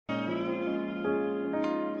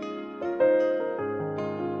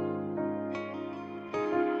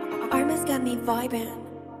Mama's got me vibing.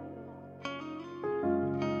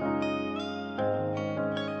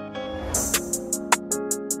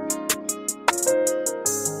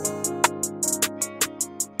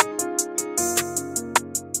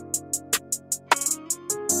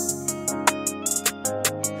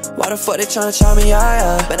 Why the fuck they tryna try me,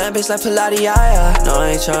 Yaya? Man, that bitch like Pilates, Yaya. No, I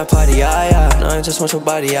ain't tryna party, Yaya. No, I just want your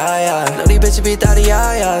body, Yaya. No, these bitches be thotty,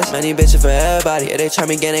 Yayas. Man, these bitches for everybody. If they try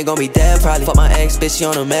me again, they gon' be dead, probably. Fuck my ex, bitch, she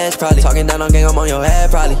on the meds, probably. Talking down on gang, I'm on your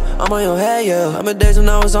head, probably. I'm on your head, yeah. Remember days when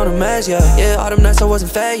I was on the meds, yeah. Yeah, all them nights I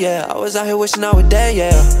wasn't fair, yeah. I was out here wishing I was dead,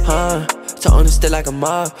 yeah. Huh? Told her still like a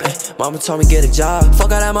mob. Mama told me get a job.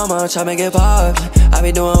 Fuck all that mama, try make it pop. I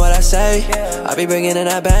be doing what I say. I be bringing in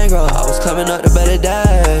that bankroll. I was coming up to better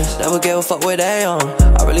days. Never gave a fuck what they on.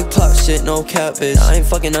 I really pop shit, no cap, bitch. I ain't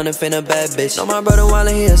fucking on the fin a bad bitch. Know my brother while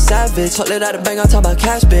he a savage. Pull it out the bank, I talk about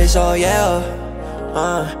cash, bitch. Oh yeah.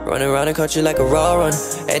 Running around the country like a raw runner.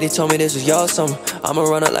 Eddie told me this was your summer. I'ma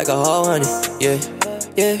run up like a whole honey. Yeah,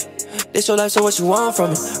 yeah. This your life, so what you want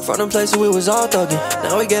from me? From them places we was all thuggin'.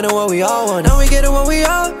 Now we getting what we all wanted. Now we getting what we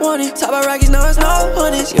all wanted. Top of Rockies, now it's no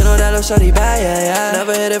honeys. You know that little shorty bad, yeah, yeah.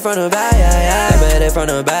 Never hit it from the back, yeah, yeah. Never hit it from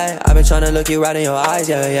the back. I been tryna look you right in your eyes,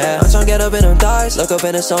 yeah, yeah. I'm tryna get up in them thighs. Look up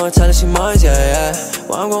in the sun and tell her she mine, yeah, yeah.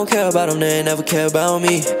 Well, I'm gon' care about them, they ain't never care about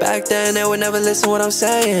me. Back then, they would never listen what I'm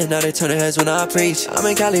saying. Now they turn their heads when I preach. I'm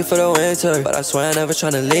in Cali for the winter, but I swear I never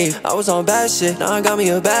tryna leave. I was on bad shit, now I got me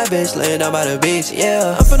a bad bitch laying down by the beach,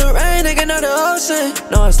 yeah. I'm from the rain, nigga, not the ocean.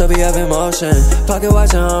 No, I still be having motion. Pocket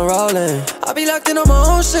watching, I'm rolling. I be locked in on my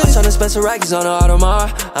own shit. I'm tryna spend some rackies on the Audemars.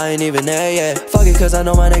 I ain't even there yet. Fuck it, cause I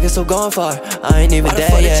know my niggas still going far. I ain't even there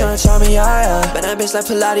yet. Why the fuck they tryna try me, Yaya? Man, that bitch like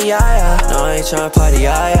Pilates, Yaya. No, I ain't tryna party,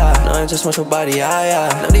 Yaya. No, I just want your body, Yaya.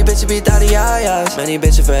 Now these bitches be thotty, Yayas. Man, these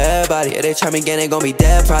bitches for everybody. If they try me again, they gon' be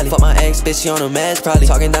dead, probably. Fuck my ex, bitch, she on the meds, probably.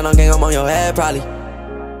 Talking down on gang, I'm on your head, probably.